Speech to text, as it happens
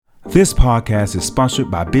This podcast is sponsored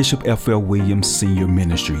by Bishop F.L. Williams Senior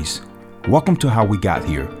Ministries. Welcome to How We Got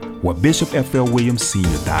Here, where Bishop F.L. Williams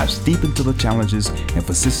Sr. dives deep into the challenges and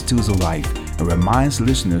vicissitudes of life and reminds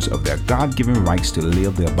listeners of their God-given rights to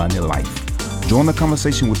live the abundant life. Join the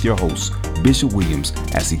conversation with your host, Bishop Williams,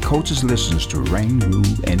 as he coaches listeners to reign, rule,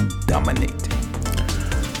 and dominate.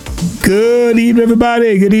 Good evening,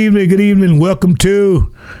 everybody. Good evening. Welcome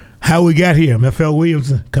to How We Got Here. I'm F.L.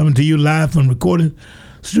 Williams coming to you live from recording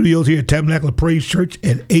studios here at Tabernacle of Praise Church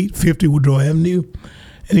at 850 Woodrow Avenue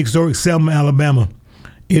in historic Selma, Alabama.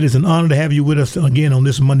 It is an honor to have you with us again on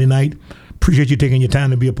this Monday night. Appreciate you taking your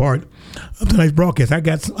time to be a part of tonight's broadcast.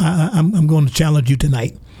 I'm going to challenge you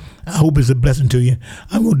tonight. I hope it's a blessing to you.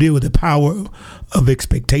 I'm going to deal with the power of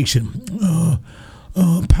expectation.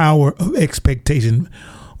 Power of expectation.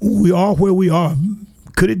 We are where we are.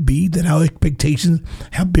 Could it be that our expectations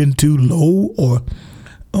have been too low or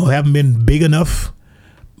haven't been big enough?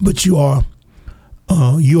 But you are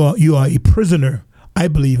a prisoner, I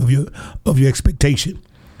believe, of your expectation.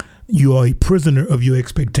 You are a prisoner of your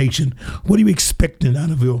expectation. What are you expecting out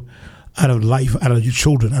of life, out of your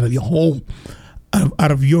children, out of your home, out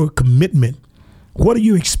of your commitment? What are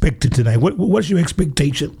you expecting tonight? What's your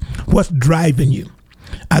expectation? What's driving you?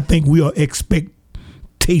 I think we are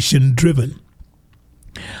expectation driven.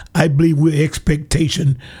 I believe we're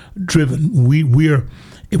expectation driven. We're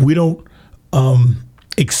if we don't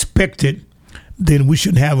expect it, then we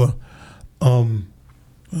shouldn't have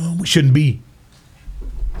we shouldn't be.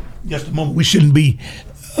 Just a moment. We shouldn't be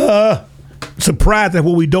surprised at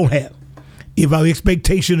what we don't have. If our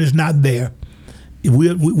expectation is not there,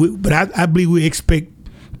 but I believe we're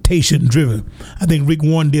expectation driven. I think Rick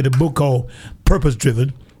Warren did a book called Purpose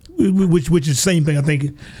Driven, which is the same thing. I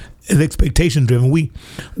think as expectation driven. We're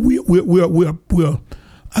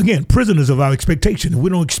again prisoners of our expectation. If we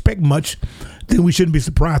don't expect much, then we shouldn't be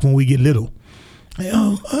surprised when we get little.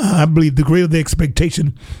 I believe the greater the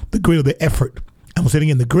expectation, the greater the effort. I'm saying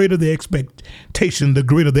again, the greater the expectation, the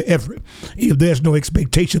greater the effort. If there's no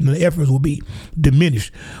expectation, then the efforts will be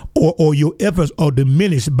diminished, or your efforts are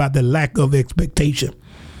diminished by the lack of expectation.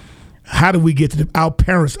 How do we get to them? Our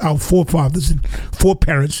parents, our forefathers and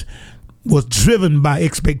foreparents was driven by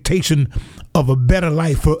expectation of a better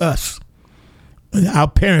life for us. Our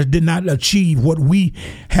parents did not achieve what we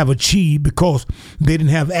have achieved because they didn't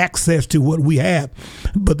have access to what we have,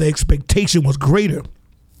 but the expectation was greater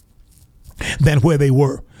than where they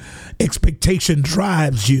were. Expectation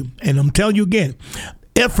drives you. And I'm telling you again,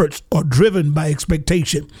 efforts are driven by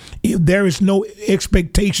expectation. If there is no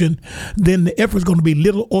expectation, then the effort is going to be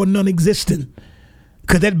little or non-existent.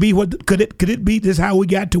 Could that be could it be this how we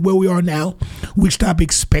got to where we are now? We stop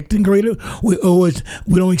expecting greater. We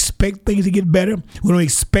don't expect things to get better. We don't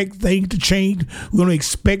expect things to change. We don't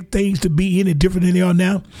expect things to be any different than they are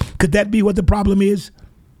now. Could that be what the problem is?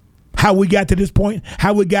 How we got to this point?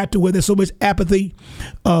 How we got to where there's so much apathy,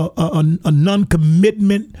 a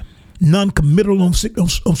non-commitment, non-committal on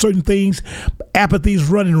certain things. Apathy is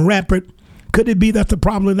running rampant. Could it be that's the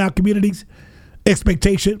problem in our communities?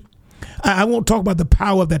 Expectation. I won't talk about the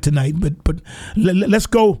power of that tonight, but let's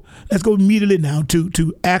go immediately now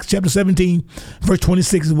to Acts chapter 17, verse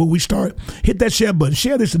 26 is where we start. Hit that share button.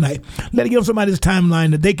 Share this tonight. Let it give somebody this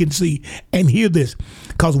timeline that they can see and hear this,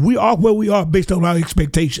 because we are where we are based on our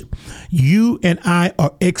expectation. You and I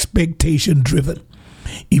are expectation driven.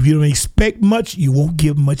 If you don't expect much, you won't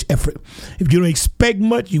give much effort. If you don't expect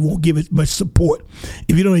much, you won't give it much support.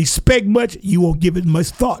 If you don't expect much, you won't give it much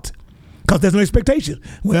thought. Because there's no expectation.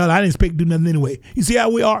 Well, I didn't expect to do nothing anyway. You see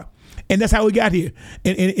how we are? And that's how we got here.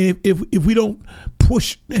 And if we don't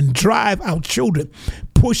push and drive our children,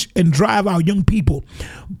 push and drive our young people,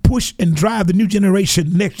 push and drive the new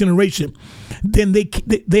generation, next generation, then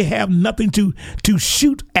they have nothing to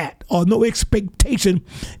shoot at, or no expectation,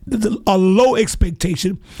 a low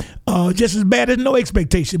expectation, just as bad as no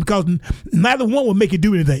expectation, because neither one will make you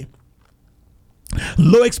do anything.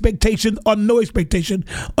 Low expectation or no expectation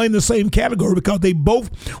are in the same category, because they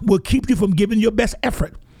both will keep you from giving your best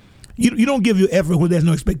effort. You don't give your effort when there's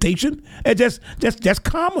no expectation. It's just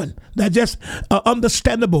common. That's just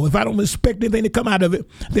understandable. If I don't expect anything to come out of it,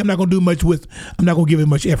 then I'm not going to do much with. I'm not going to give it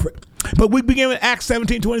much effort. But we begin with Acts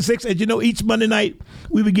 17:26. As you know, each Monday night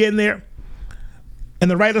we begin there,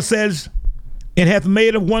 and the writer says, "And hath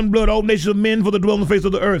made of one blood all nations of men for the dwelling on the face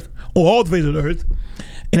of the earth, or all the face of the earth,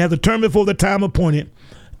 and hath determined for the time appointed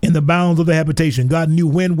in the bounds of the habitation." God knew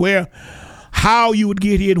when, where, how you would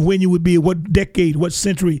get here, and when you would be, what decade, what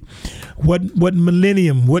century, what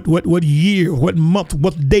millennium, what year, what month,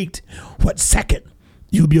 what date, what second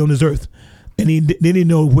you would be on this earth. And then he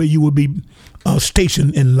know where you would be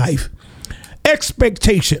stationed in life.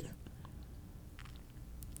 Expectation.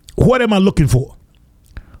 What am I looking for?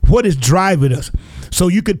 What is driving us? So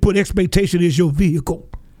you could put expectation is your vehicle.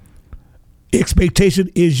 Expectation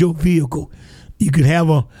is your vehicle. You can have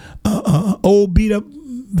a old beat up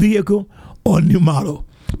vehicle or a new model,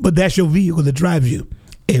 but that's your vehicle that drives you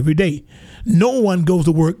every day. No one goes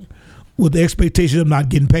to work with the expectation of not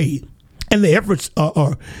getting paid, and the efforts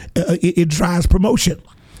it drives promotion.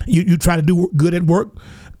 You try to do good at work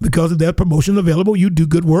because of that promotion available. You do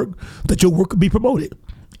good work that your work could be promoted.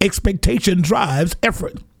 Expectation drives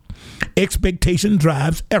effort. Expectation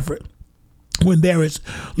drives effort. When there is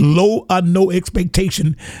low or no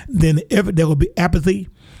expectation, then there will be apathy,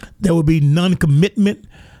 there will be non-commitment,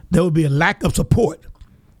 there will be a lack of support,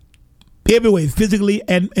 every way, physically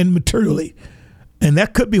and materially. And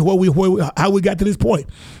that could be how we got to this point.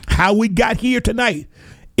 How we got here tonight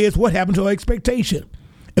is what happened to our expectation.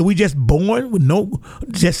 And we just born with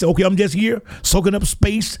okay, I'm just here soaking up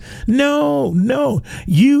space. No.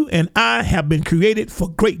 You and I have been created for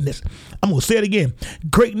greatness. I'm going to say it again.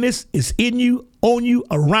 Greatness is in you, on you,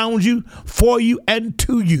 around you, for you, and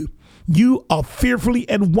to you. You are fearfully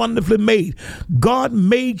and wonderfully made. God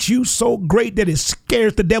made you so great that it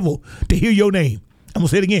scares the devil to hear your name. I'm going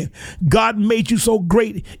to say it again. God made you so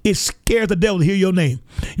great, it scares the devil to hear your name.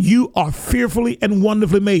 You are fearfully and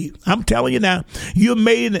wonderfully made. I'm telling you now, you're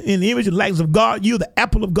made in the image and likeness of God. You're the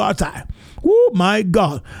apple of God's eye. Oh, my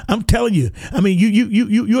God. I'm telling you. I mean,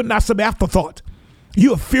 you're not some afterthought.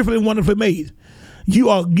 You are fearfully and wonderfully made. You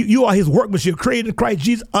are his workmanship, created in Christ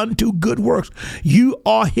Jesus unto good works. You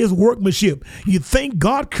are his workmanship. You think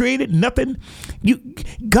God created nothing?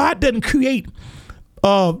 God doesn't create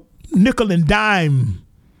nickel and dime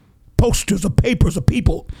posters or papers or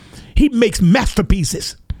people. He makes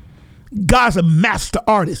masterpieces. God's a master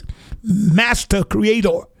artist, master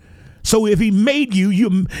creator. So if he made you,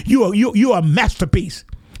 you are a masterpiece.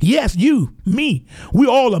 Yes, you, me, we're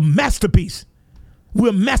all a masterpiece.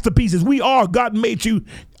 We're masterpieces. We are. God made you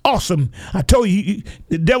awesome. I told you,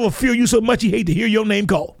 the devil fear you so much he hate to hear your name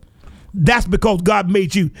called. That's because God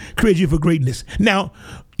made you, created you for greatness. Now,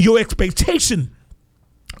 your expectation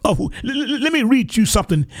of who, let me read you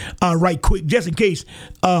something right quick, just in case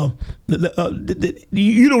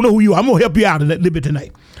you don't know who you are. I'm going to help you out a little bit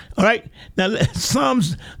tonight. All right? Now,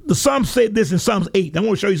 the Psalms said this in Psalms 8. I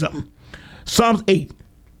want to show you something. Psalms 8.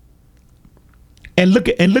 And look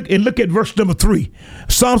at verse number 3.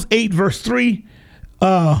 Psalms 8, verse 3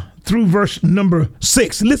 through verse number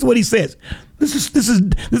 6. Listen to what he says. This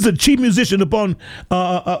is a chief musician upon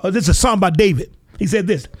this is a psalm by David. He said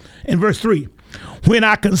this in verse 3. When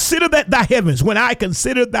I consider thy heavens,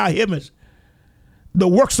 the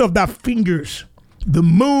works of thy fingers, the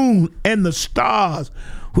moon and the stars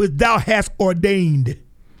which thou hast ordained.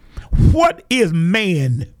 What is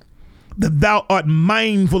man that thou art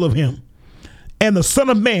mindful of him? And the son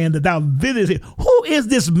of man that thou visitest him. Who is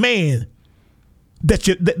this man that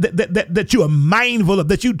you are mindful of,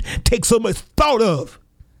 that you take so much thought of?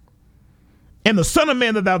 And the son of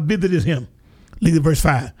man that thou visitest him. Look at verse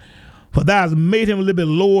 5. For thou hast made him a little bit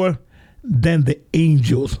lower than the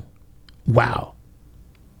angels. Wow.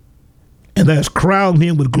 And thou hast crowned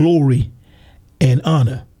him with glory and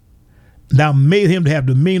honor. Thou made him to have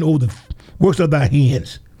dominion over the works of thy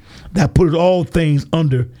hands. Thou put all things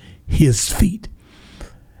under his feet.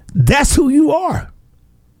 That's who you are.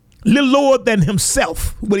 Little lower than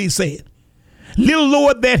himself, what he said. Little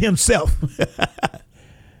lower than himself.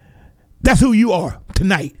 That's who you are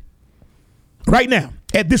tonight. Right now,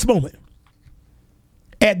 at this moment.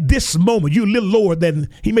 At this moment, you're a little lower than,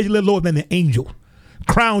 he made you a little lower than the angel.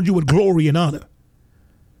 Crowned you with glory and honor.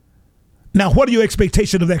 Now, what are your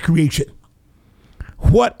expectations of that creation?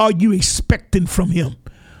 What are you expecting from him?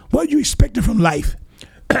 What are you expecting from life?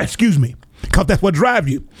 Excuse me. Because that's what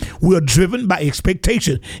drives you. We're driven by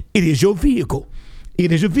expectation. It is your vehicle.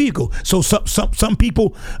 It is your vehicle. So some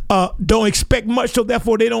people don't expect much, so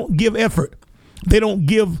therefore they don't give effort. They don't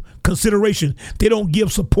give consideration. They don't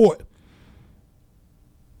give support.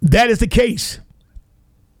 That is the case.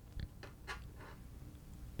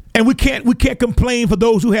 And we can't complain for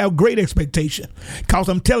those who have great expectation. Because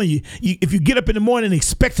I'm telling you, if you get up in the morning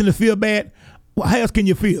expecting to feel bad, well, how else can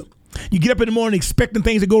you feel? You get up in the morning expecting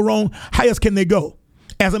things to go wrong, how else can they go?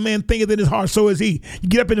 As a man thinketh in his heart, so is he. You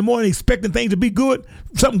get up in the morning expecting things to be good,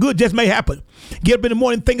 something good just may happen. Get up in the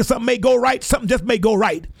morning thinking something may go right, something just may go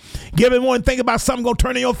right. Get up in the morning thinking about something going to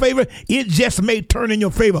turn in your favor, it just may turn in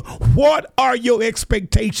your favor. What are your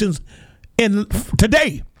expectations in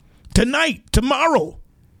today, tonight, tomorrow?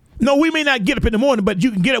 No, we may not get up in the morning, but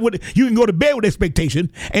you can get up you can go to bed with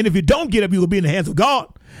expectation. And if you don't get up, you will be in the hands of God.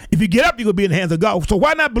 If you get up, you're going to be in the hands of God. So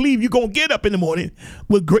why not believe you're going to get up in the morning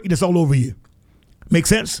with greatness all over you? Make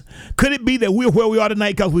sense? Could it be that we're where we are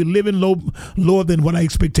tonight because we're living lower than what our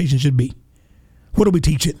expectations should be? What are we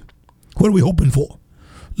teaching? What are we hoping for?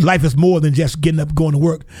 Life is more than just getting up, going to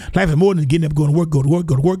work. Life is more than getting up, going to work, go to work,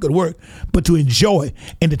 go to work, go to work, but to enjoy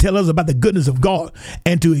and to tell us about the goodness of God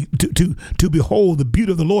and to behold the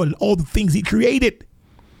beauty of the Lord and all the things he created.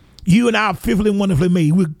 You and I are fearfully and wonderfully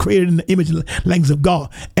made. We're created in the image and likeness of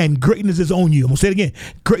God, and greatness is on you. I'm going to say it again.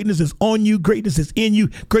 Greatness is on you. Greatness is in you.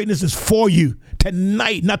 Greatness is for you.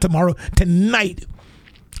 Tonight, not tomorrow. Tonight.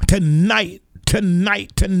 Tonight.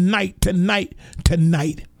 Tonight. Tonight. Tonight.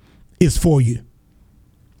 Tonight is for you.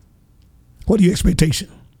 What are your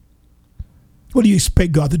expectations? What do you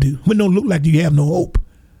expect God to do? When it don't look like you have no hope.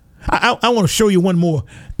 I want to show you one more,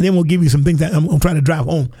 and then we'll give you some things that I'm trying to drive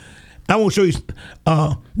home. I want to show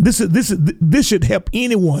you. This should help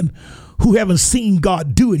anyone who haven't seen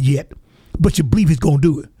God do it yet, but you believe He's going to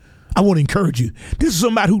do it. I want to encourage you. This is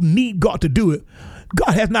somebody who need God to do it.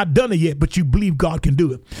 God has not done it yet, but you believe God can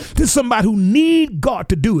do it. This is somebody who need God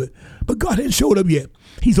to do it, but God hasn't showed up yet.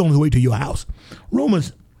 He's on his way to your house.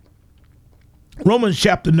 Romans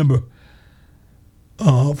chapter number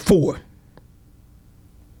 4.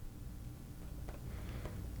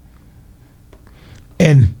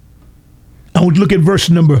 And I want to look at verse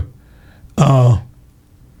number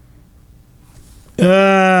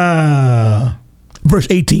verse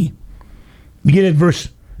 18. Begin at verse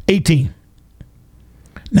 18.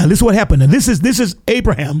 Now this is what happened. And this is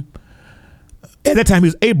Abraham. At that time he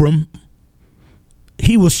was Abram.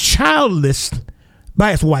 He was childless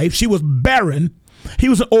by his wife. She was barren. He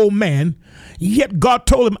was an old man. Yet God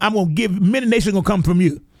told him, I'm going to give many nations going to come from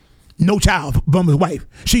you. No child from his wife.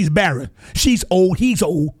 She's barren. She's old. He's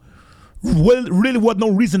old. Well, really was no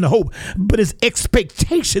reason to hope, but his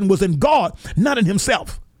expectation was in God, not in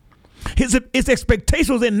himself. His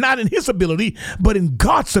expectation was not in his ability, but in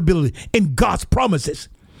God's ability, in God's promises.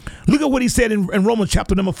 Look at what he said in Romans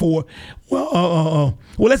chapter number 4. Well,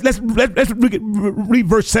 let's read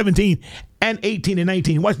verse 17 and 18 and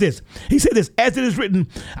 19. Watch this. He said this, as it is written,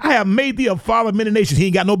 I have made thee a father of many nations. He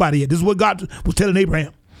ain't got nobody yet. This is what God was telling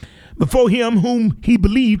Abraham. Before him whom he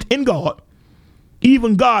believed in God,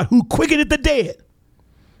 even God who quickeneth the dead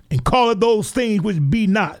and calleth those things which be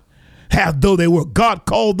not as though they were. God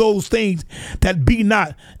called those things that be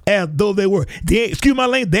not as though they were. Excuse my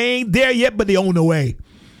language, they ain't there yet, but they on the way.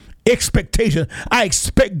 Expectation. I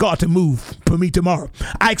expect God to move for me tomorrow.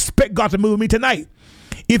 I expect God to move me tonight.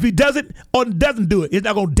 If he doesn't or doesn't do it, it's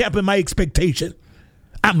not going to dampen my expectation.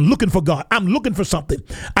 I'm looking for God. I'm looking for something.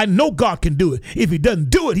 I know God can do it. If he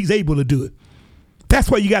doesn't do it, he's able to do it. That's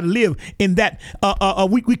why you got to live in that.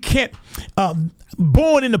 We can't,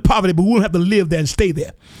 born into poverty, but we don't have to live there and stay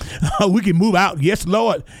there. We can move out. Yes,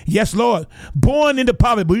 Lord. Yes, Lord. Born into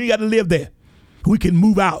poverty, but we got to live there. We can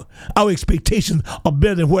move out. Our expectations are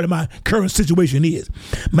better than what my current situation is.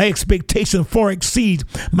 My expectation far exceeds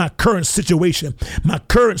my current situation. My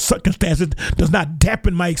current circumstances does not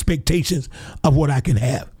dampen my expectations of what I can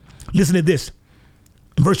have. Listen to this.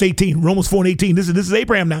 Verse 18, Romans 4 and 18. This is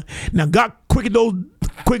Abraham now. Now God quickened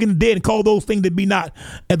the dead and called those things that be not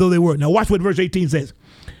as though they were. Now watch what verse 18 says.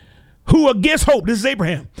 Who against hope, this is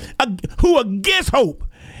Abraham, who against hope,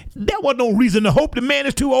 there was no reason to hope. The man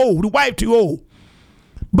is too old, the wife too old.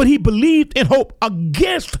 But he believed in hope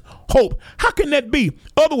against hope. How can that be? In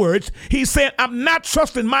other words, he's saying, I'm not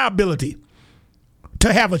trusting my ability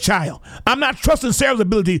to have a child. I'm not trusting Sarah's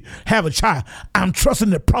ability to have a child. I'm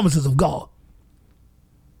trusting the promises of God.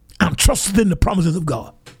 I'm trusting the promises of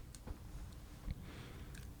God.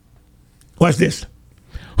 Watch this.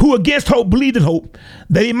 Who against hope believed in hope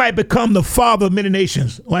that he might become the father of many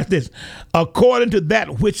nations. Watch this. According to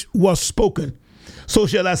that which was spoken, so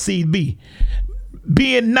shall thy seed be.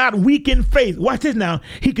 Being not weak in faith. Watch this now.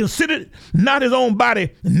 He considered not his own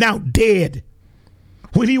body now dead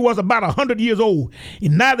when he was about 100 years old,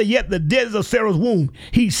 and neither yet the death of Sarah's womb.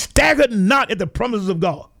 He staggered not at the promises of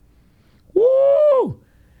God. Woo!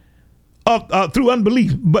 Through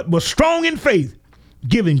unbelief, but was strong in faith,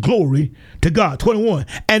 giving glory to God. 21.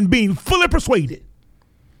 And being fully persuaded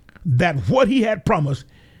that what he had promised,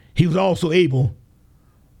 he was able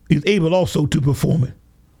also to perform it.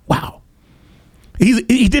 Wow.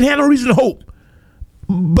 He didn't have no reason to hope,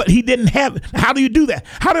 but he didn't have. How do you do that?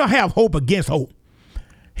 How do I have hope against hope?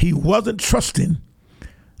 He wasn't trusting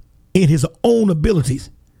in his own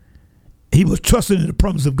abilities. He was trusting in the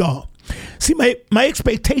promise of God. See, my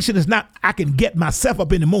expectation is not I can get myself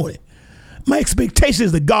up in the morning. My expectation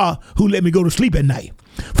is the God who let me go to sleep at night.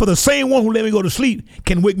 For the same one who let me go to sleep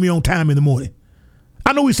can wake me on time in the morning.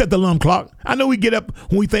 I know we set the alarm clock. I know we get up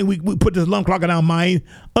when we think we put this alarm clock in our mind.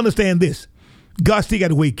 Understand this. God still got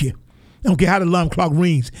to wake you. I don't care how the alarm clock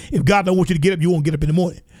rings. If God don't want you to get up, you won't get up in the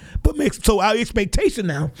morning. But so our expectation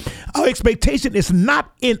is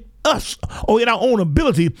not in us or in our own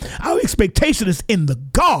ability. Our expectation is in the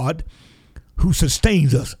God who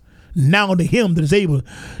sustains us. Now to him that is able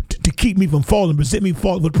to keep me from falling, present me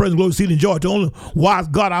falling with present glory, seed and joy. To only wise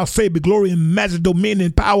God, our Savior, glory and majesty, dominion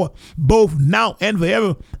and power, both now and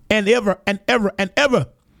forever and ever and ever and ever.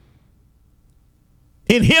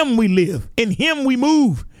 In him we live. In him we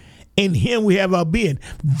move. In him we have our being.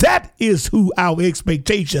 That is who our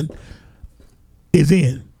expectation is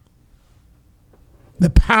in. The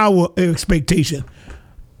power of expectation.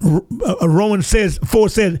 Romans 4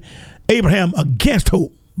 says, Abraham against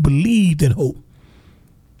hope believed in hope,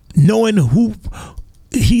 knowing who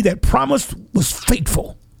he that promised was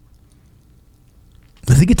faithful.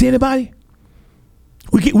 Does it get to anybody?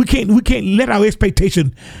 We can't let our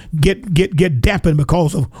expectation get dampened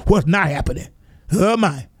because of what's not happening. Oh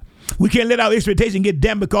my. We can't let our expectation get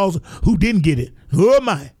dampened because of who didn't get it. Oh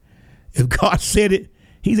my. If God said it,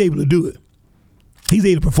 he's able to do it. He's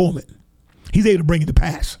able to perform it. He's able to bring it to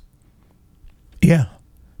pass. Yeah.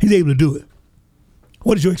 He's able to do it.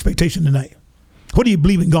 What is your expectation tonight? What do you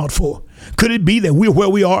believe in God for? Could it be that we're where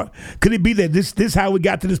we are? Could it be that this is how we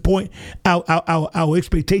got to this point? Our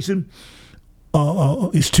expectation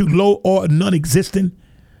is too low or non-existent,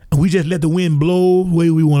 and we just let the wind blow the way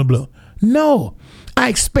we want to blow? No, I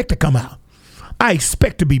expect to come out. I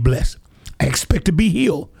expect to be blessed. I expect to be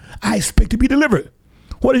healed. I expect to be delivered.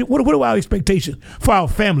 What are our expectations for our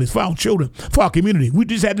families, for our children, for our community? We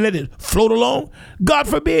just had to let it float along? God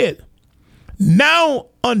forbid. Now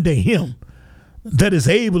unto him that is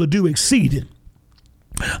able to do exceeding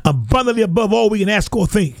abundantly above all we can ask or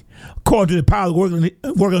think, according to the power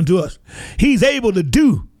working unto us. He's able to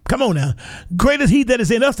do, come on now, greater is he that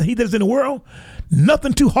is in us than he that is in the world.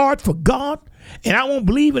 Nothing too hard for God, and I won't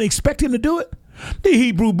believe and expect him to do it. The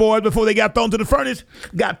Hebrew boys, before they got thrown to the furnace,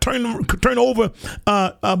 got turned over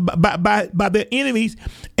by their enemies,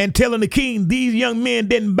 and telling the king, these young men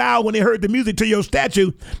didn't bow when they heard the music to your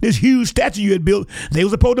statue, this huge statue you had built. They were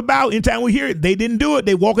supposed to bow anytime we hear it. They didn't do it.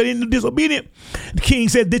 They walking into disobedience. The king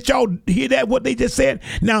said, did y'all hear that, what they just said?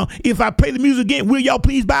 Now, if I play the music again, will y'all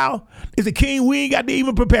please bow? It's the king. We ain't got to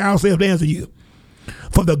even prepare ourselves to answer you.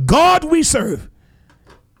 For the God we serve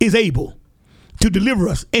is able to deliver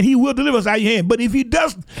us, and he will deliver us out of your hand. But if he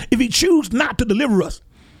choose not to deliver us,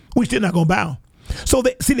 we still not gonna bow. So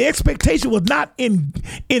the expectation was not in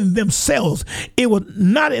themselves. It was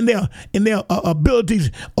not in their abilities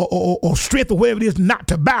or strength or whatever it is not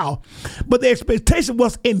to bow. But the expectation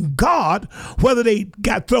was in God, whether they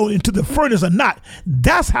got thrown into the furnace or not.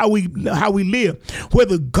 That's how we live.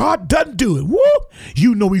 Whether God doesn't do it, woo,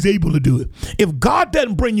 you know he's able to do it. If God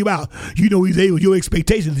doesn't bring you out, you know he's able. Your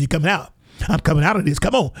expectations is coming out. I'm coming out of this.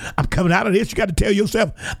 Come on. I'm coming out of this. You got to tell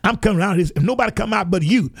yourself, I'm coming out of this. If nobody come out but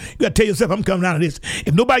you got to tell yourself, I'm coming out of this.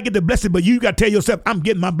 If nobody get the blessing but you got to tell yourself, I'm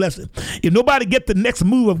getting my blessing. If nobody get the next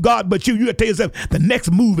move of God but you got to tell yourself, the next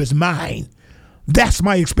move is mine. That's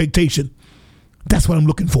my expectation. That's what I'm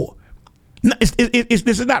looking for. This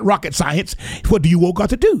is not rocket science. What do you want God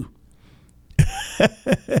to do?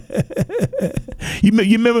 You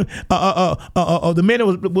remember the man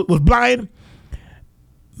that was blind?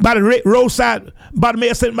 By the roadside, by the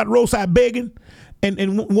man sitting by the roadside begging, and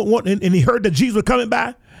he heard that Jesus was coming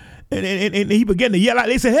by, and he began to yell out.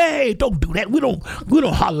 They said, "Hey, don't do that. We don't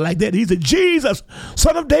holler like that." He said, "Jesus,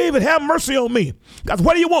 Son of David, have mercy on me." God,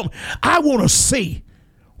 what do you want? I want to see.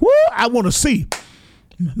 Woo! I want to see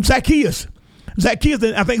Zacchaeus, I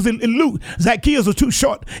think it's in Luke. Zacchaeus was too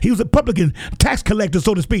short. He was a publican, tax collector,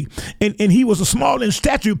 so to speak. And he was a small in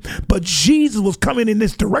stature, but Jesus was coming in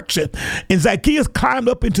this direction. And Zacchaeus climbed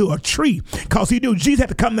up into a tree because he knew Jesus had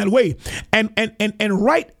to come that way. And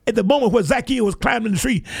right at the moment where Zacchaeus was climbing the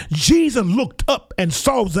tree, Jesus looked up and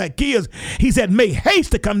saw Zacchaeus. He said, "Make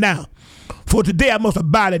haste to come down, for today I must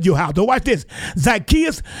abide at your house." So watch this.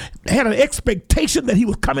 Zacchaeus had an expectation that he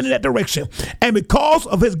was coming in that direction. And because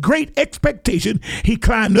of his great expectation, he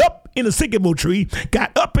climbed up in a sycamore tree,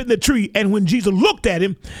 got up in the tree. And when Jesus looked at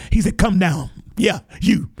him, he said, "Come down. Yeah,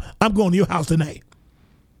 I'm going to your house tonight.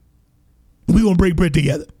 We're going to break bread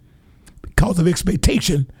together." Because of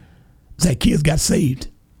expectation, Zacchaeus got saved.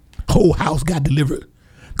 Whole house got delivered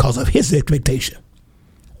because of his expectation.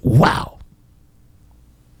 Wow.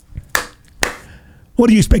 What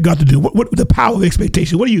do you expect God to do? What the power of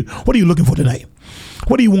expectation? What are you looking for tonight?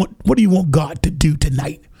 What do you want God to do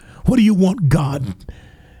tonight? What do you want God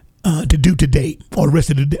to do today or the rest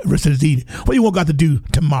of the evening? What do you want God to do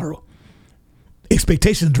tomorrow?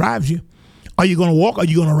 Expectation drives you. Are you going to walk or are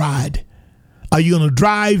you going to ride? Are you going to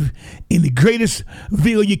drive in the greatest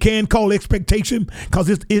vehicle you can, called expectation? Because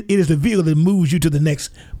it is the vehicle that moves you to the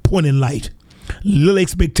next point in life. Little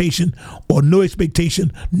expectation or no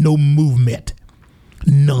expectation, no movement.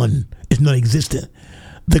 None. It's non-existent.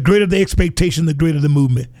 The greater the expectation, the greater the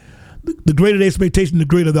movement. The greater the expectation, the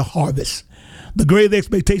greater the harvest. The greater the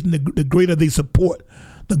expectation, the greater the support.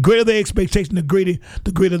 The greater the expectation, the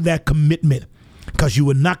greater that commitment. Because you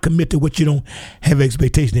will not commit to what you don't have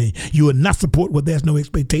expectation in. You will not support what there's no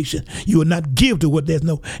expectation. You will not give to what there's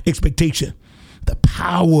no expectation. The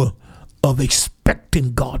power of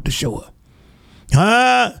expecting God to show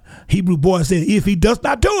up. Hebrew boy said, if he does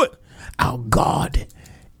not do it, our God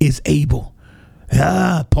is able.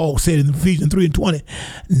 Paul said in Ephesians 3:20,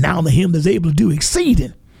 now to him that's able to do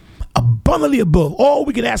exceeding abundantly above all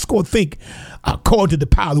we can ask or think, according to the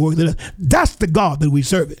power of the work of us. That's the God that we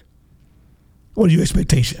serve it. What is your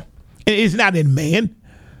expectation? And it's not in man.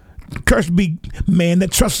 Cursed be man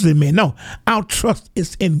that trusts in man. No, our trust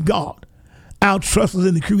is in God. Our trust is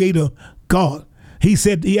in the Creator God. He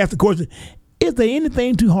asked the question, is there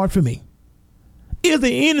anything too hard for me? Is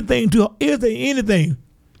there anything too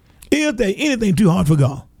hard for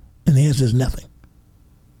God? And the answer is nothing.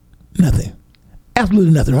 Nothing.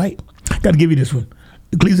 Absolutely nothing, right? Got to give you this one.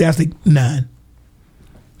 Ecclesiastes 9.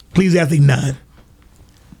 Ecclesiastes 9.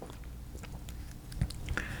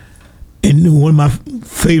 And one of my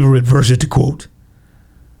favorite verses to quote,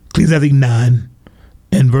 Ecclesiastes 9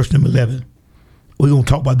 and verse number 11. We're going to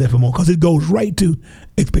talk about that for more because it goes right to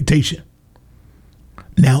expectation.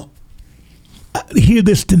 Now, hear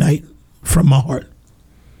this tonight from my heart.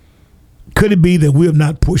 Could it be that we have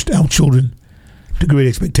not pushed our children to great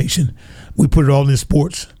expectation? We put it all in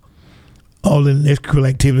sports, all in extracurricular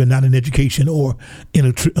activity, not in education or in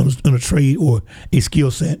a trade or a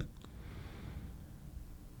skill set.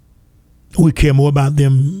 We care more about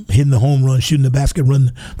them hitting the home run, shooting the basket,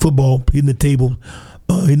 running football, hitting the table,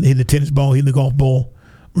 hitting the tennis ball, hitting the golf ball,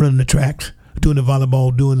 running the tracks, doing the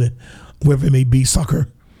volleyball, doing the wherever it may be, soccer,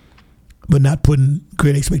 but not putting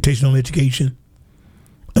great expectation on education.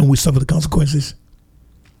 And we suffer the consequences.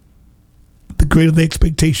 The greater the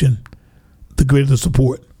expectation, the greater the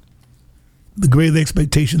support. The greater the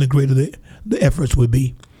expectation, the greater the efforts would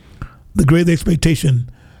be. The greater the expectation,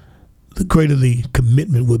 the greater the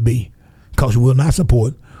commitment would be. Because we will not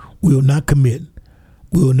support, we will not commit,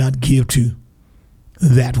 we will not give to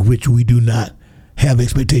that which we do not have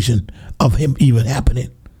expectation of him even happening.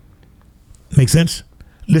 Make sense?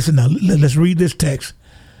 Listen now, let's read this text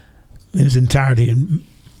in its entirety.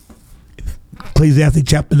 Ecclesiastes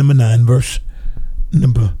chapter number 9, verse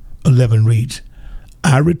number 11 reads,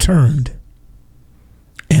 I returned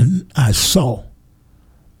and I saw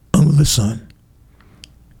under the sun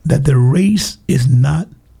that the race is not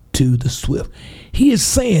to the swift. He is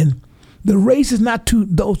saying the race is not to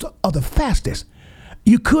those that are the fastest.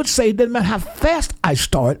 You could say it doesn't matter how fast I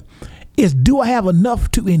start, is do I have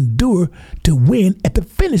enough to endure to win at the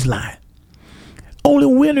finish line? Only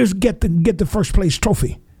winners get the first place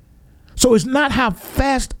trophy. So it's not how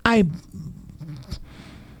fast I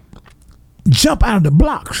jump out of the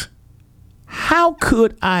blocks. How do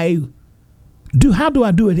I do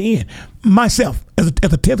it at the end? Myself, in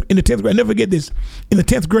the 10th grade, I never forget this. In the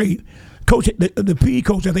 10th grade, coach, the PE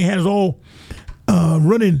coach, I think, had us all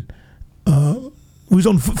running. We was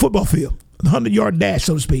on the football field, the 100-yard dash,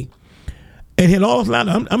 so to speak. And he had all lined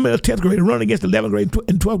up. I'm in the 10th grade, running against the 11th grade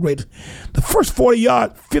and 12th graders. The first 40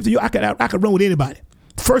 yards, 50 yards, I could run with anybody.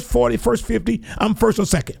 First 40, first 50, I'm first or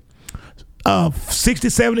second. 60,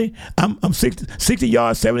 70, I'm 60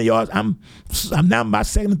 yards, 70 yards, I'm now my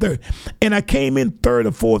second and third. And I came in third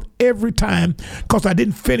or fourth every time because I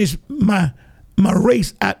didn't finish my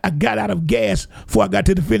race. I got out of gas before I got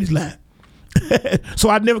to the finish line. So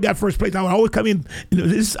I never got first place. I would always come in. I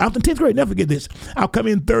was in 10th grade, never forget this. I'll come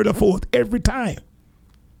in third or fourth every time.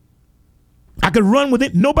 I could run with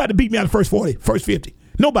it. Nobody beat me out of first 40, first 50.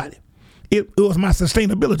 Nobody. It was my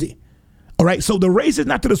sustainability. All right. So the race is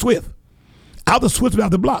not to the swift. I was swift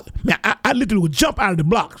out the block. Man, I literally would jump out of the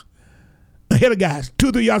blocks ahead of guys, 2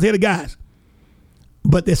 or 3 yards ahead of guys.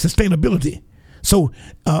 But there's sustainability. So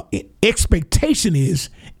expectation is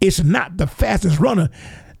it's not the fastest runner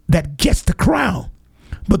that gets the crown,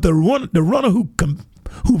 but the runner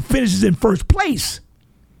who finishes in first place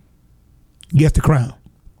gets the crown.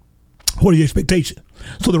 What is your expectation?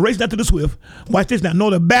 So the race not to the swift. Watch this now.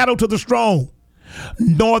 Nor the battle to the strong,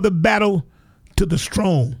 nor the battle to the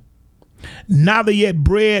strong. Neither yet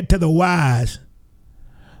bread to the wise,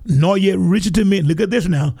 nor yet riches to men. Look at this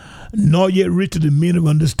now. Nor yet rich to the men of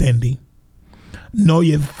understanding, nor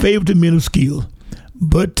yet favor to men of skill,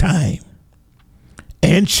 but time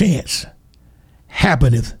and chance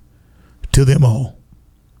happeneth to them all.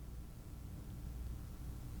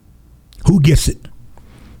 Who gets it?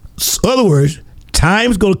 In other words,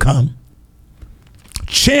 time's going to come.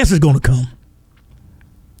 Chance is going to come.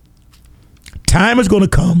 Time is going to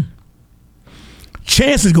come.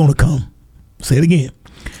 Chance is going to come. Say it again.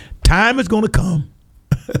 Time is going to come.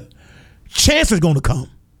 Chance is going to come.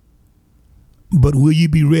 But will you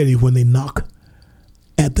be ready when they knock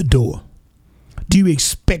at the door? Do you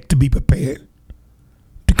expect to be prepared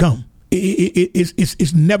to come?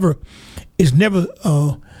 It's never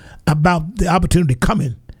about the opportunity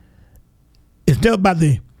coming. It's never about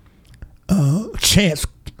the chance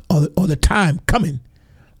or the time coming.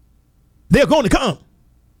 They're going to come.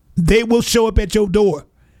 They will show up at your door.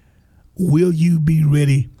 Will you be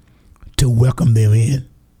ready to welcome them in?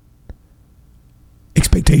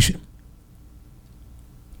 Expectation.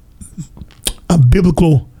 A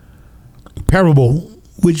biblical parable,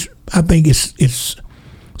 which I think is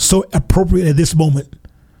so appropriate at this moment.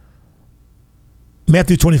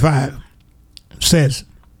 Matthew 25 says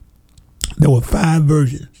there were 10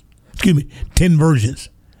 virgins.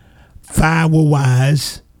 5 were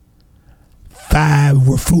wise, 5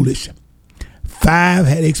 were foolish. 5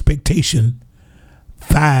 had expectation,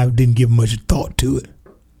 5 didn't give much thought to it.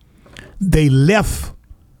 They left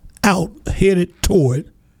out, headed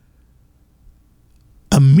toward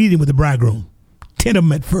a meeting with the bridegroom. 10 of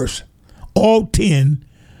them at first. All 10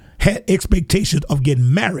 had expectations of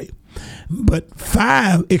getting married. But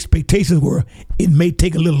 5 expectations were, it may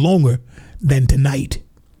take a little longer than tonight.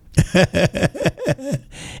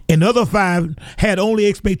 And the other 5 had only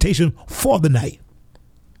expectation for the night.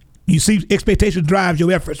 You see, expectation drives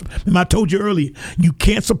your efforts. And I told you earlier, you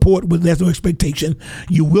can't support when there's no expectation.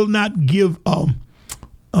 You will not give you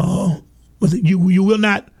will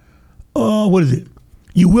not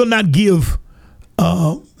you will not give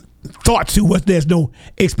thought to what there's no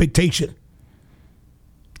expectation.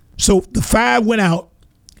 So the 5 went out,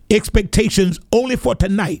 expectations only for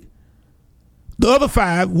tonight. The other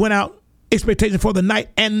 5 went out, expectation for the night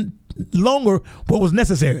and longer what was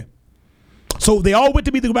necessary. So they all went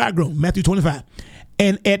to meet the bridegroom, Matthew 25.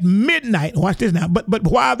 And at midnight, watch this now, but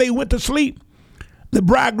while they went to sleep, the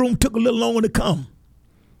bridegroom took a little longer to come.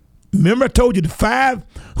 Remember I told you the 5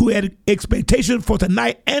 who had expectation for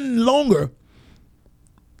tonight and longer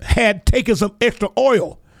had taken some extra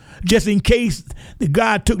oil just in case the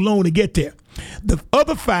God took long to get there. The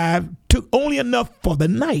other 5 took only enough for the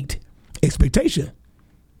night. Expectation.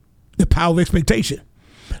 The power of expectation.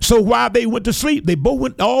 So while they went to sleep, they both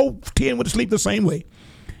went, all 10 went to sleep the same way.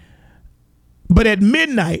 But at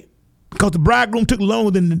midnight, because the bridegroom took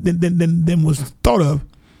longer than was thought of,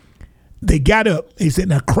 they got up. They said,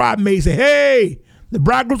 now cry maid said, hey, the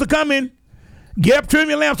bridegrooms are coming. Get up, trim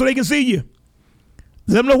your lamp so they can see you.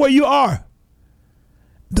 Let them know where you are.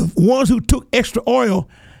 The ones who took extra oil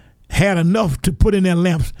had enough to put in their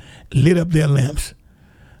lamps, lit up their lamps.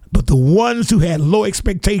 But the ones who had low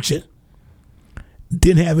expectation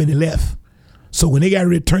didn't have any left. So when they got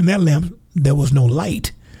ready to turn their lamps, there was no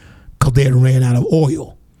light because they had ran out of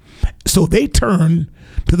oil. So they turned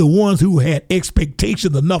to the ones who had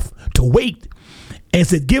expectations enough to wait and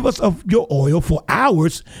said, give us of your oil, for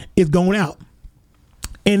ours is going out.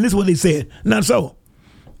 And this is what they said. Not so.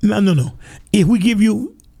 No. If we give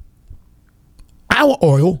you our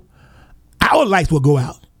oil, our lights will go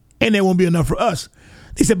out and there won't be enough for us.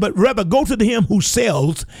 They said, but rather go to him who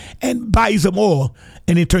sells and buy you some oil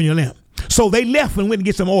and then turn your lamp. So they left and went to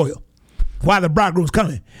get some oil while the bridegroom was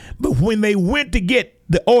coming. But when they went to get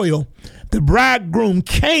the oil, the bridegroom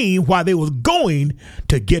came while they was going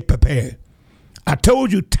to get prepared. I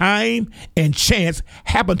told you time and chance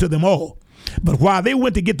happened to them all. But while they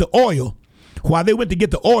went to get the oil,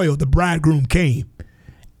 the bridegroom came,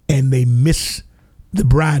 and they missed the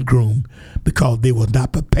bridegroom because they was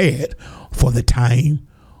not prepared for the time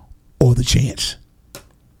or the chance.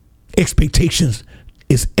 Expectations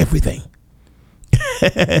is everything.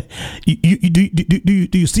 Do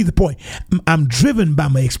you see the point? I'm driven by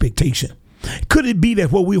my expectation. Could it be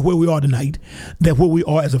that where we are tonight, that where we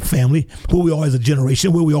are as a family, where we are as a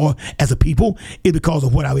generation, where we are as a people, is because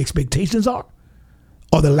of what our expectations are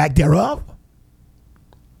or the lack thereof?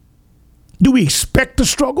 Do we expect to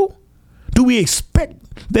struggle? Do we expect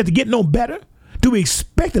that to get no better? Do we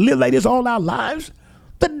expect to live like this all our lives?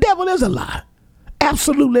 The devil is a lie.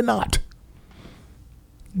 Absolutely not.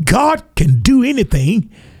 God can do anything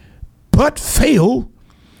but fail.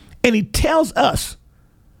 And he tells us,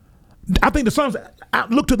 I think the Psalms, I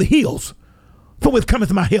look to the hills from which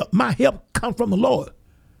cometh my help. My help comes from the Lord,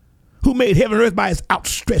 who made heaven and earth by his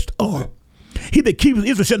outstretched arm. He that keeps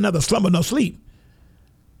Israel shall neither slumber nor sleep.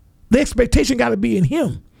 The expectation got to be in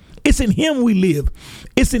him. It's in him we live.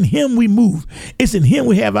 It's in him we move. It's in him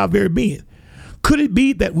we have our very being. Could it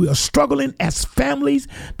be that we are struggling as families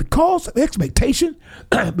because of expectation,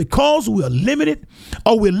 because we are limited,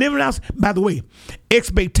 or we're limiting us? By the way,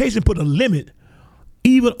 expectation put a limit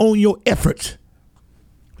even on your efforts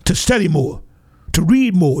to study more, to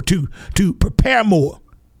read more, to prepare more.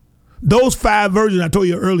 Those 5 virgins I told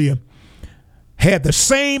you earlier had the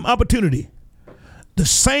same opportunity, the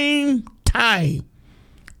same time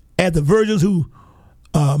as the virgins who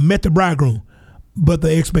met the bridegroom, but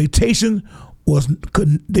the expectation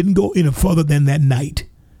didn't go any further than that night.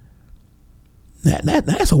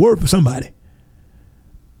 That's a word for somebody.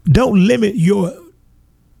 Don't limit your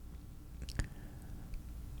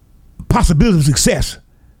possibility of success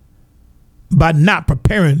by not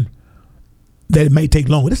preparing that it may take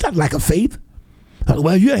longer. It's not lack of faith.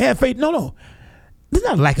 Well, you have faith. No. It's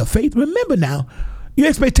not lack of faith. Remember now, your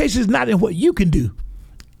expectation is not in what you can do.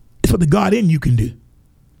 It's what the God in you can do.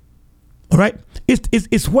 All right?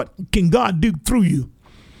 It's what can God do through you.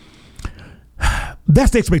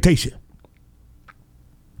 That's the expectation.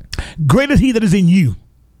 Greater is he that is in you,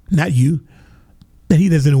 not you, than he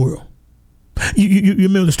that's in the world. You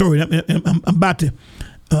remember the story. I'm about to,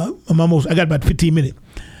 I got about 15 minutes.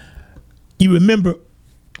 You remember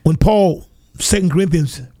when Paul, 2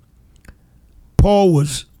 Corinthians, Paul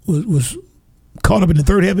was caught up in the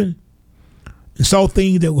third heaven and saw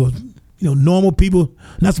things that were, normal people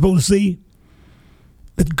not supposed to see.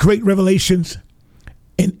 The great revelations.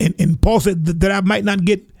 And Paul said that I might not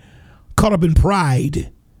get caught up in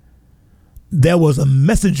pride. There was a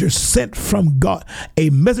messenger sent from God, a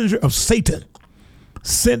messenger of Satan,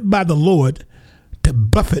 sent by the Lord to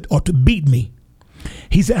buffet or to beat me.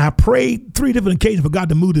 He said, I prayed 3 different occasions for God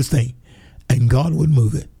to move this thing, and God wouldn't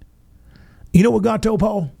move it. You know what God told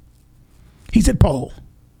Paul? He said, Paul,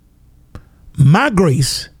 my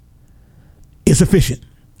grace is sufficient.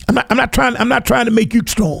 I'm not trying to make you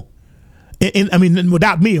strong. And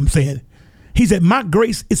without me, I'm saying. He said, my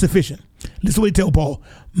grace is sufficient. Listen to what he told Paul.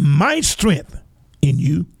 My strength in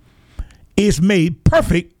you is made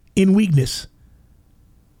perfect in weakness.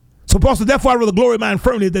 So Paul said, therefore I rather glory in my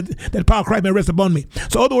infirmity that the power of Christ may rest upon me.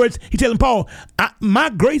 So in other words, he's telling Paul, my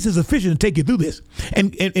grace is sufficient to take you through this.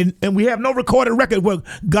 And we have no recorded record where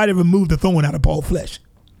God ever moved the thorn out of Paul's flesh,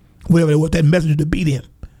 whatever it was, that messenger to beat him.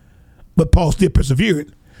 But Paul still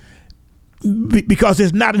persevered because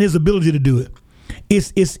it's not in his ability to do it.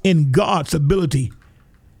 It's in God's ability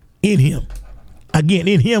in him. Again,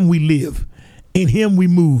 in him we live. In him we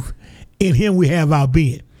move. In him we have our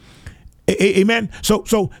being. Amen. So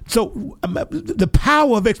the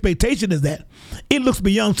power of expectation is that it looks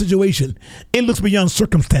beyond situation. It looks beyond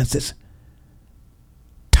circumstances.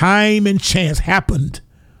 Time and chance happened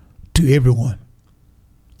to everyone.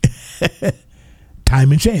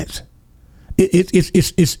 Time and chance.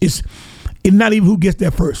 It's not even who gets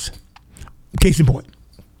there first. Case in point.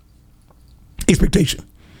 Expectation.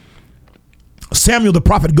 Samuel the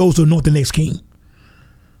prophet goes to anoint the next king.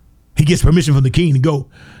 He gets permission from the king to go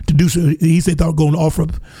to do some. He said they're going to offer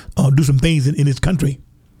do some things in his country.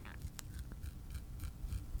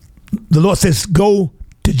 The Lord says, go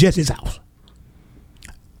to Jesse's house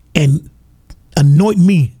and anoint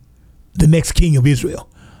me the next king of Israel.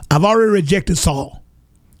 I've already rejected Saul.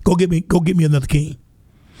 Go get me another king.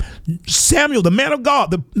 Samuel, the man of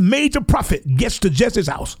God, the major prophet, gets to Jesse's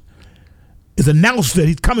house. It's announced that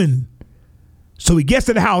he's coming. So he gets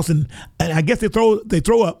to the house, and I guess they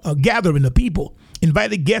throw a gathering of people,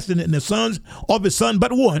 invited guests and the sons of his son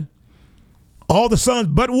but one. All the sons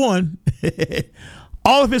but one,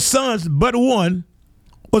 all of his sons but one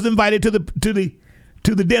was invited to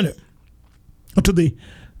the dinner, or to the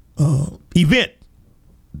event,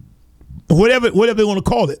 whatever they want to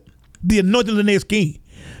call it, the anointing of the next king.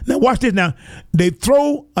 Now watch this. Now they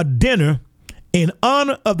throw a dinner in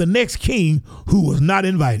honor of the next king who was not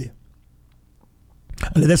invited.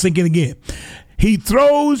 Let that sink in again. He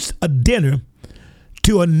throws a dinner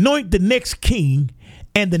to anoint the next king,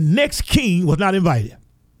 and the next king was not invited.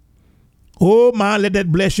 Oh my, let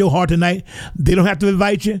that bless your heart tonight. They don't have to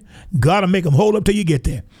invite you. God will make them hold up till you get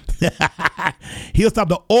there. He'll stop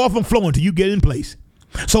the oil from flowing until you get in place.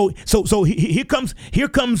 So here comes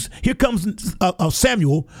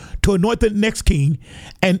Samuel to anoint the next king,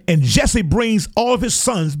 and Jesse brings all of his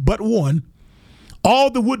sons but one,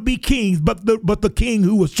 all the would-be kings but the king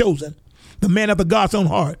who was chosen, the man after God's own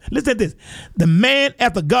heart. Listen to this: the man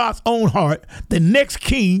after God's own heart, the next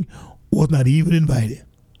king, was not even invited.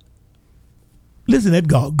 Listen at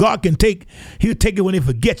God. God can he'll take it when they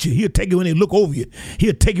forget you. He'll take it when they look over you.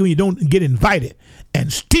 He'll take it when you don't get invited,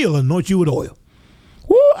 and still anoint you with oil.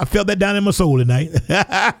 Woo! I felt that down in my soul tonight.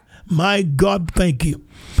 My God, thank you.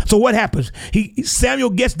 So what happens?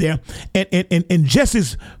 Samuel gets there, and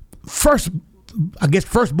Jesse's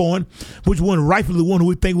firstborn, which one rightfully the one who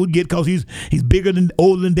we think we'll get because he's bigger than,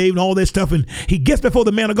 older than David and all that stuff, and he gets before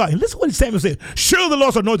the man of God. And listen to what Samuel said. Surely the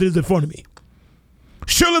Lord's anointed is in front of me.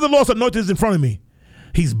 Surely the Lord's anointed is in front of me.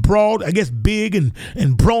 He's broad, I guess, big and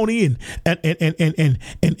brawny and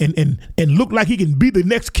look like he can be the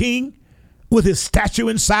next king with his stature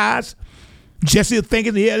and size. Jesse is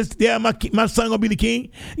thinking, yeah, my son gonna be the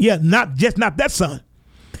king. Yeah, not that son.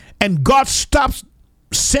 And God stops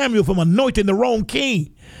Samuel from anointing the wrong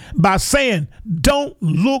king by saying, don't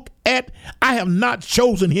look at, I have not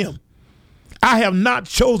chosen him. I have not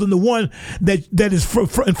chosen the one that is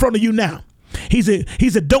in front of you now. He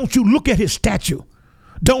said, don't you look at his stature.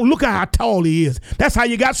 Don't look at how tall he is. That's how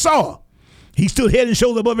you got Saul. He stood head and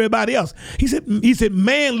shoulders above everybody else. He said,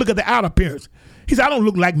 man, look at the outer appearance. He said, I don't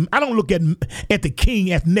look at the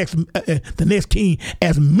king as the next king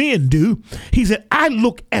as men do. He said, I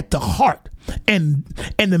look at the heart, and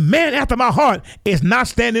the man after my heart is not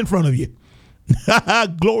standing in front of you.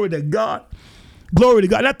 Glory to God. Glory to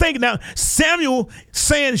God. And I think now Samuel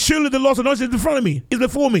saying, surely the Lord's anointed is in front of me, is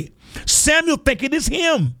before me. Samuel thinking it's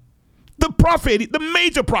him, the prophet, the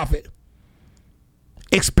major prophet.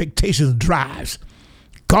 Expectations drives.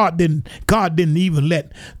 God didn't even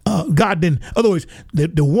let, in other words,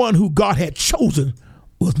 the one who God had chosen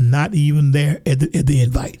was not even there at the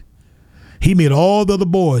invite. He made all the other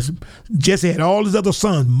boys, Jesse had all his other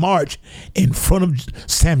sons march in front of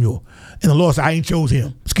Samuel. And the Lord said, I ain't chose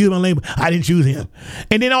him. Excuse my language, I didn't choose him.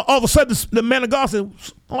 And then all of a sudden, the man of God said,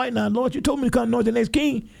 all right now, Lord, you told me to come anoint the next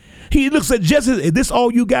king. He looks at Jesse, is this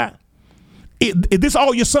all you got? Is this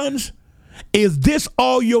all your sons? Is this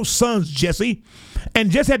all your sons, Jesse? And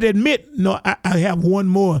Jesse had to admit, no, I have one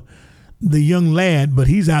more, the young lad, but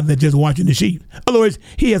he's out there just watching the sheep. In other words,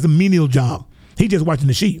 he has a menial job. He's just watching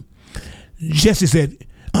the sheep. Jesse said,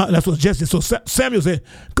 that's what Jesse said. So Samuel said,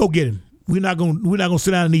 go get him. We're not gonna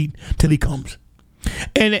sit down and eat till he comes.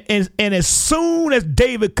 And as soon as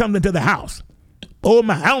David comes into the house, oh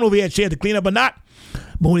my, I don't know if he had a chance to clean up or not,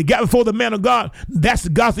 but when he got before the man of God, that's the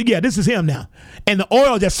God said, yeah, this is him now. And the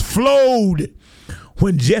oil just flowed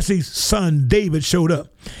when Jesse's son David showed up.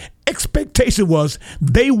 Expectation was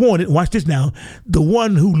they wanted, watch this now, the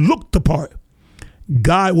one who looked the part.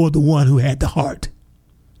 God was the one who had the heart.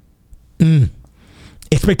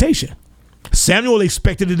 Expectation. Samuel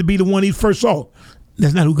expected it to be the one he first saw.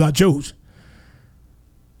 That's not who God chose.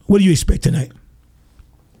 What do you expect tonight?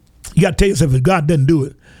 You got to tell yourself, if God doesn't do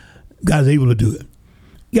it, God's able to do it.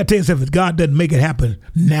 You got to tell yourself, if God doesn't make it happen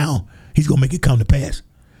now, he's going to make it come to pass.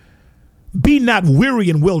 Be not weary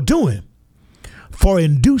in well-doing, for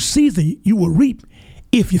in due season you will reap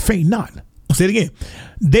if you faint not. I'll say it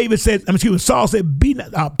again. Saul said,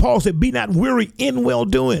 Paul said, be not weary in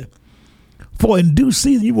well-doing, for in due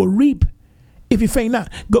season you will reap if you faint not.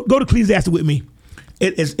 Go to Ecclesiastes with me.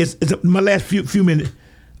 It's my last few minutes.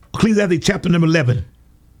 Ecclesiastes chapter number 11.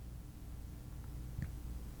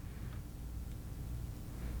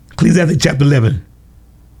 Ecclesiastes chapter 11.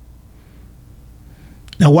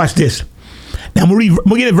 Now watch this. Now I'm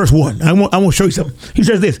gonna get in verse 1. I want to show you something. He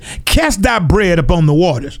says this: cast thy bread upon the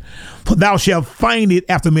waters, for thou shalt find it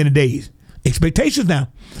after many days. Expectations now.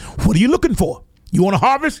 What are you looking for? You want a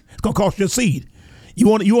harvest? It's gonna cost you a seed. You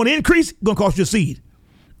want increase? It's gonna cost you a seed.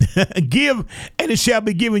 Give, and it shall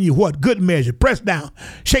be given you what? Good measure, pressed down,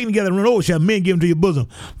 shaken together, and run over, shall men give into your bosom.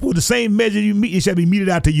 For the same measure you meet, it shall be meted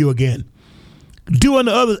out to you again. Do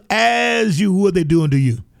unto others as you would they do unto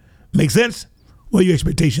you. Make sense? What are your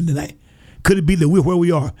expectations tonight? Could it be that we're where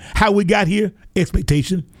we are? How we got here?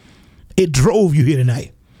 Expectation. It drove you here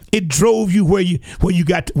tonight. It drove you where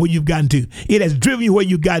you've gotten to. It has driven you where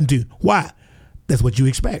you've gotten to. Why? That's what you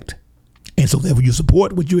expect. And so therefore you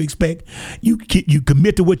support what you expect. You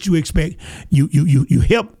commit to what you expect. You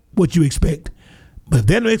help what you expect. But if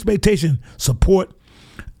there's no expectation, support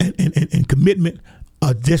and commitment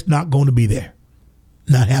are just not going to be there.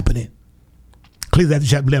 Not happening. Ecclesiastes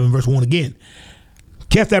chapter 11 verse 1 again.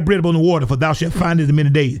 Cast thy bread upon the water, for thou shalt find it in many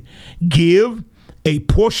days. Give a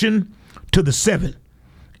portion to the 7,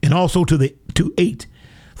 and also to 8,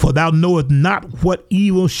 for thou knowest not what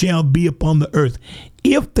evil shall be upon the earth.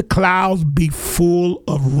 If the clouds be full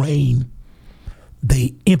of rain,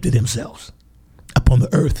 they empty themselves upon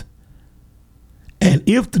the earth. And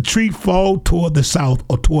if the tree fall toward the south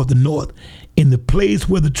or toward the north, in the place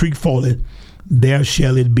where the tree falleth, there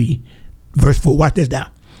shall it be. Verse 4, watch this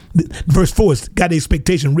down. Verse 4 has got the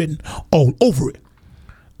expectation written all over it.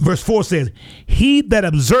 Verse 4 says, he that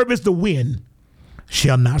observeth the wind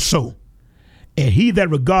shall not sow, and he that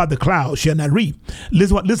regard the clouds shall not reap.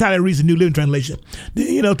 Listen how that reads the New Living Translation.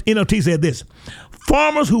 The NLT said this: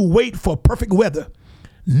 farmers who wait for perfect weather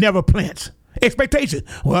never plants. Expectation.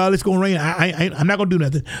 Well, it's going to rain. I'm not going to do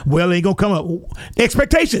nothing. Well, it ain't going to come up.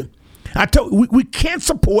 Expectation. We can't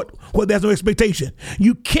support what there's no expectation.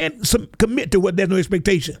 You can't commit to what there's no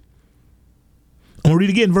expectation. I'm going to read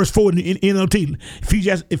again, verse 4 in NLT.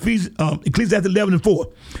 Ecclesiastes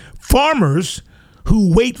 11:4. Farmers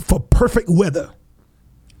who wait for perfect weather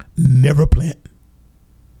never plant.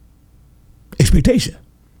 Expectation.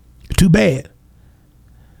 Too bad.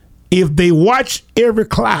 If they watch every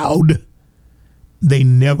cloud, they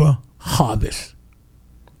never harvest.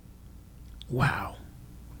 Wow.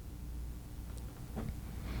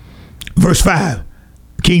 Verse 5,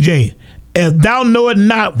 King James. As thou knowest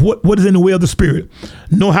not what is in the way of the spirit,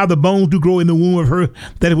 nor how the bones do grow in the womb of her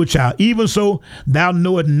that is with child, even so thou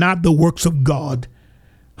knowest not the works of God,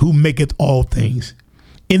 who maketh all things.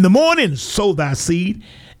 In the morning sow thy seed,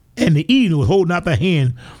 and the evening hold not thy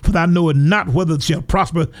hand, for thou knowest not whether it shall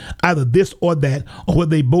prosper either this or that, or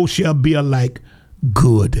whether they both shall be alike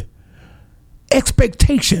good.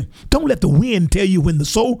 Expectation. Don't let the wind tell you when to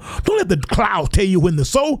sow. Don't let the clouds tell you when to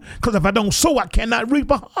sow, because if I don't sow, I cannot reap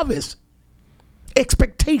a harvest.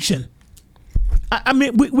 Expectation. I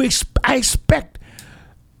mean, I expect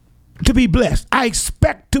to be blessed. I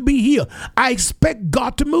expect to be healed. I expect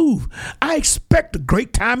God to move. I expect a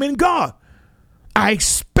great time in God. I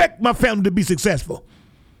expect my family to be successful.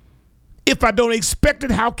 If I don't expect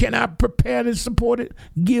it, how can I prepare to support it,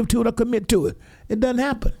 give to it, or commit to it? It doesn't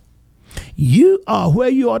happen. You are where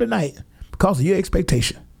you are tonight because of your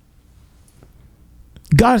expectation.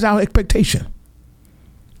 God is our expectation.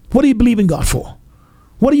 What do you believe in God for?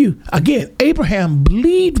 Again, Abraham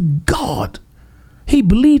believed God. He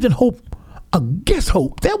believed in hope against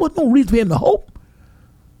hope. There was no reason for him to hope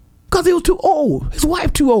because he was too old. His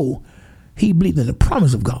wife too old. He believed in the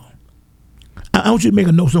promise of God. I want you to make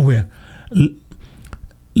a note somewhere.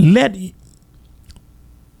 Let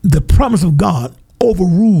the promise of God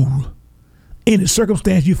overrule any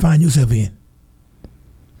circumstance you find yourself in.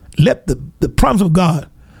 Let the promise of God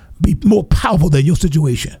be more powerful than your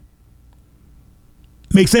situation.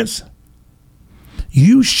 Make sense?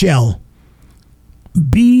 You shall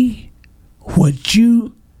be what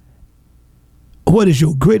is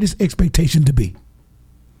your greatest expectation to be.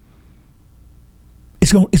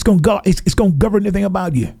 It's going to govern everything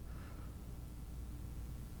about you.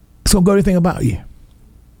 It's going to govern everything about you.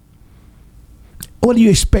 What do you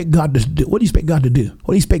expect God to do? What do you expect God to do? What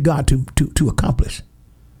do you expect God to accomplish?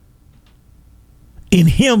 In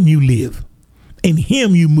Him you live. In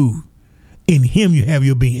Him you move. In Him you have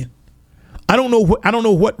your being. I don't know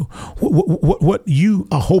what you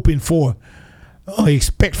are hoping for or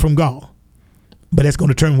expect from God, but that's going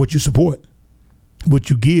to determine what you support, what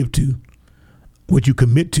you give to, what you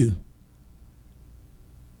commit to,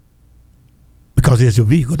 because there's your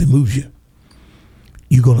vehicle that moves you.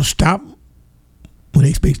 You're going to stop when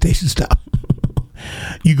expectations stop.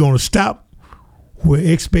 You're going to stop where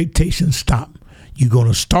expectations stop. You're going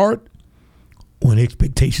to start when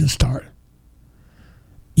expectations start.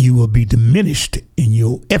 You will be diminished in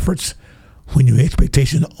your efforts when your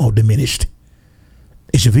expectations are diminished.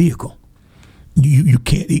 It's your vehicle. You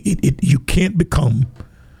can't become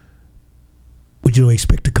what you don't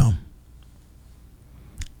expect to come.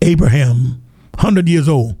 Abraham, 100 years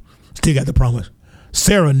old, still got the promise.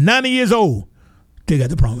 Sarah, 90 years old, still got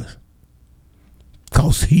the promise.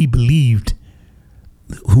 Because he believed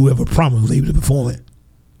whoever promised was able to perform it.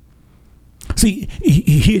 See,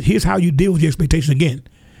 here's how you deal with your expectation again.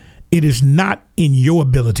 It is not in your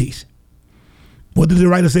abilities. What does the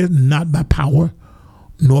writer say? Not by power,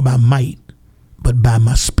 nor by might, but by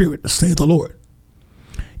my spirit, saith the Lord.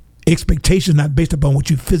 Expectation is not based upon what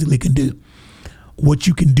you physically can do, what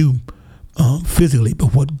you can do physically,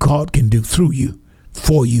 but what God can do through you,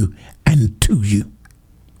 for you, and to you.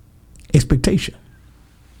 Expectation.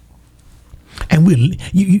 And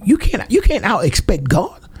you can't out expect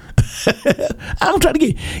God. I'm trying to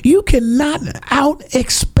get you cannot out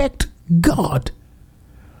expect God.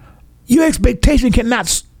 Your expectation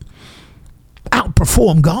cannot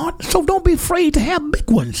outperform God, so don't be afraid to have big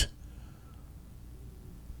ones.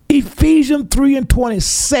 Ephesians 3:20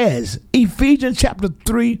 says, Ephesians chapter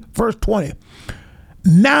 3 verse 20,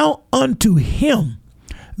 now unto him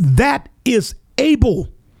that is able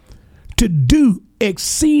to do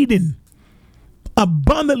exceeding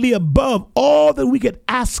abundantly above all that we could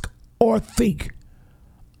ask or think,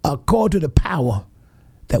 according to the power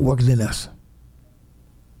that works in us.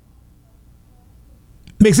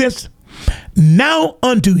 Make sense? Now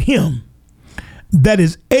unto him that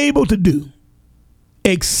is able to do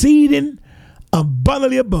exceeding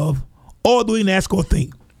abundantly above all that we can ask or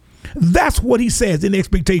think. That's what he says in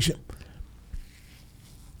expectation.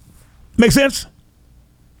 Make sense?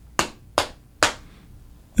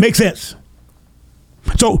 Make sense?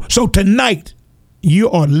 So tonight, you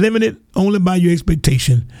are limited only by your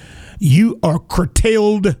expectation. You are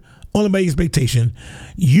curtailed only by your expectation.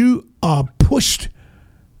 You are pushed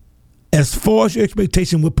as far as your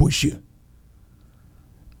expectation will push you.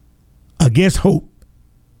 Against hope,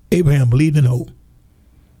 Abraham believed in hope,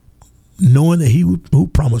 knowing that he who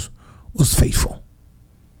promised was faithful.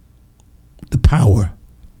 The power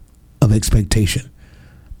of expectation.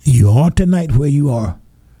 You are tonight where you are,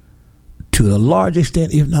 to a large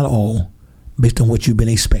extent, if not all, based on what you've been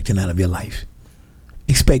expecting out of your life.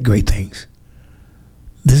 Expect great things.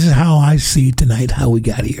 This is how I see tonight how we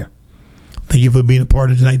got here. Thank you for being a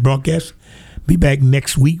part of tonight's broadcast. Be back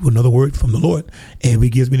next week with another word from the Lord, and He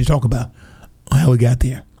gives me to talk about how we got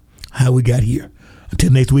there, how we got here.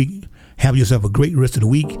 Until next week, have yourself a great rest of the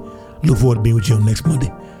week. Look forward to being with you on next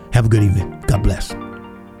Monday. Have a good evening. God bless.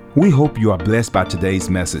 We hope you are blessed by today's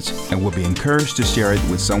message and will be encouraged to share it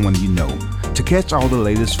with someone you know. To catch all the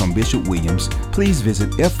latest from Bishop Williams, please visit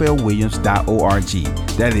flwilliams.org.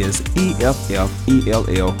 That is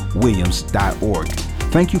EFFELL Williams.org.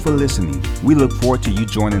 Thank you for listening. We look forward to you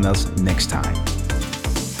joining us next time.